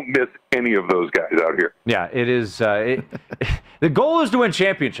 I don't miss any of those guys out here. Yeah, it is. The goal is to win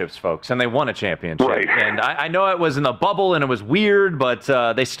championships, folks, and they won a championship. Right. And I know it was in the bubble and it was weird, but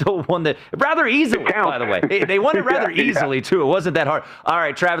they still won it rather easily, by the way. They won it rather easily, too. It wasn't that hard. All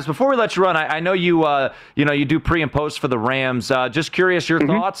right, Travis, before we let you run, I know you you do pre and post for the Rams. Just curious your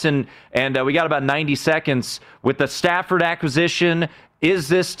thoughts, and we got about 90 seconds with the Stafford acquisition. Is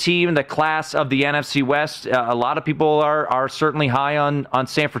this team the class of the NFC West? A lot of people are certainly high on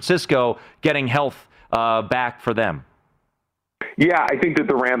San Francisco getting health back for them. Yeah, I think that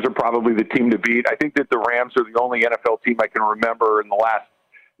the Rams are probably the team to beat. I think that the Rams are the only NFL team I can remember in the last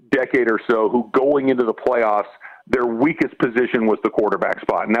decade or so who, going into the playoffs, their weakest position was the quarterback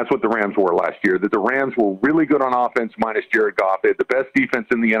spot, and that's what the Rams were last year. That the Rams were really good on offense minus Jared Goff. They had the best defense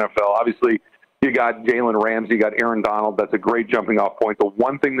in the NFL. Obviously, you got Jalen Ramsey, you got Aaron Donald. That's a great jumping-off point. The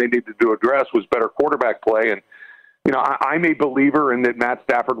one thing they needed to address was better quarterback play, and I'm a believer in that Matt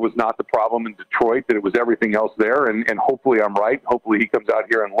Stafford was not the problem in Detroit, that it was everything else there, and hopefully I'm right. Hopefully he comes out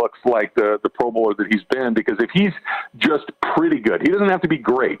here and looks like the Pro Bowler that he's been, because if he's just pretty good, he doesn't have to be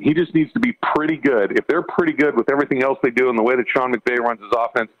great. He just needs to be pretty good. If they're pretty good with everything else they do and the way that Sean McVay runs his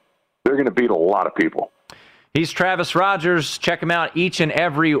offense, they're going to beat a lot of people. He's Travis Rogers. Check him out each and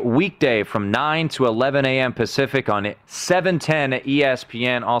every weekday from 9 to 11 a.m. Pacific on 710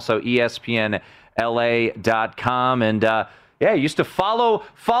 ESPN, also ESPNLA.com. And used to follow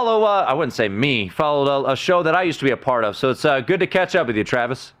I wouldn't say me, followed a show that I used to be a part of. So it's good to catch up with you,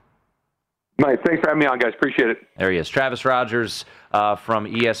 Travis. Nice. Thanks for having me on, guys. Appreciate it. There he is, Travis Rogers from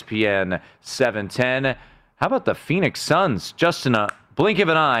ESPN 710. How about the Phoenix Suns? Just in a blink of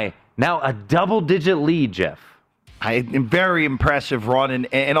an eye, now a double-digit lead, Jeff. Very impressive run,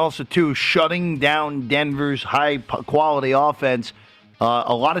 and also, too, shutting down Denver's high-quality offense.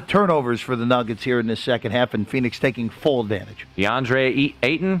 A lot of turnovers for the Nuggets here in the second half, and Phoenix taking full advantage. DeAndre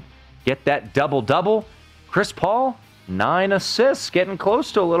Ayton, get that double-double. Chris Paul, 9 assists, getting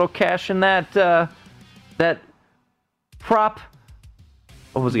close to a little cash in that prop.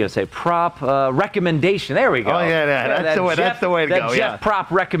 What was he going to say? Prop recommendation. There we go. Oh, yeah, that's the way to go. That Jeff prop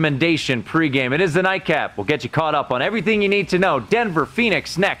recommendation pregame. It is the nightcap. We'll get you caught up on everything you need to know. Denver,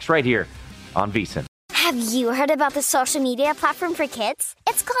 Phoenix, next, right here on VSiN. Have you heard about the social media platform for kids?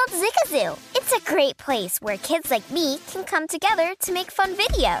 It's called Zigazoo. It's a great place where kids like me can come together to make fun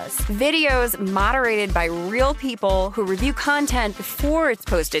videos. Videos moderated by real people who review content before it's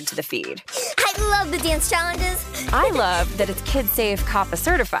posted to the feed. I love the dance challenges. I love that it's kid-safe, COPPA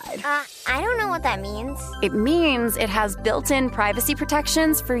certified. I don't know what that means. It means it has built-in privacy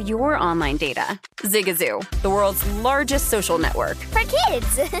protections for your online data. Zigazoo, the world's largest social network. For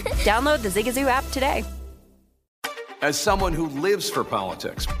kids. Download the Zigazoo app today. As someone who lives for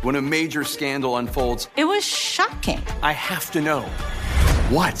politics, when a major scandal unfolds, it was shocking. I have to know,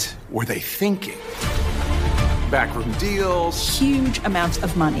 what were they thinking? Backroom deals, huge amounts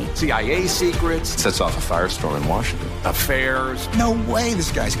of money, CIA secrets, sets off a firestorm in Washington, affairs. No way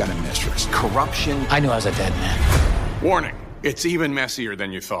this guy's got a mistress. Corruption. I knew I was a dead man. Warning, it's even messier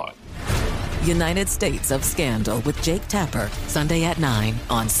than you thought. United States of Scandal with Jake Tapper, Sunday at 9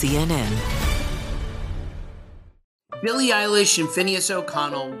 on CNN. Billie Eilish and Phineas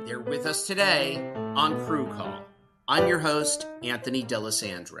O'Connell, they're with us today on Crew Call. I'm your host, Anthony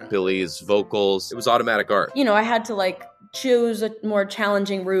D'Alessandro. Billie's vocals, it was automatic art. You know, I had to choose a more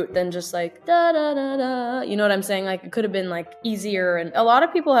challenging route than just da da da da. You know what I'm saying? It could have been easier. And a lot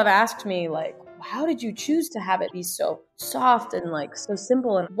of people have asked me how did you choose to have it be so soft and so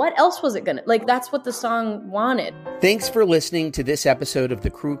simple? And what else was it gonna that's what the song wanted. Thanks for listening to this episode of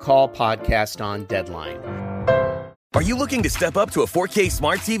the Crew Call podcast on Deadline. Are you looking to step up to a 4K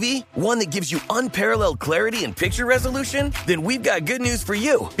smart TV? One that gives you unparalleled clarity and picture resolution? Then we've got good news for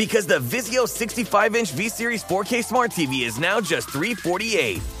you, because the Vizio 65-inch V-Series 4K smart TV is now just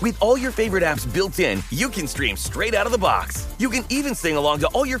 $348. With all your favorite apps built in, you can stream straight out of the box. You can even sing along to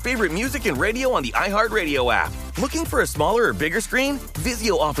all your favorite music and radio on the iHeartRadio app. Looking for a smaller or bigger screen?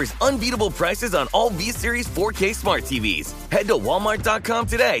 Vizio offers unbeatable prices on all V-Series 4K smart TVs. Head to Walmart.com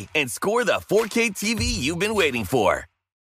today and score the 4K TV you've been waiting for.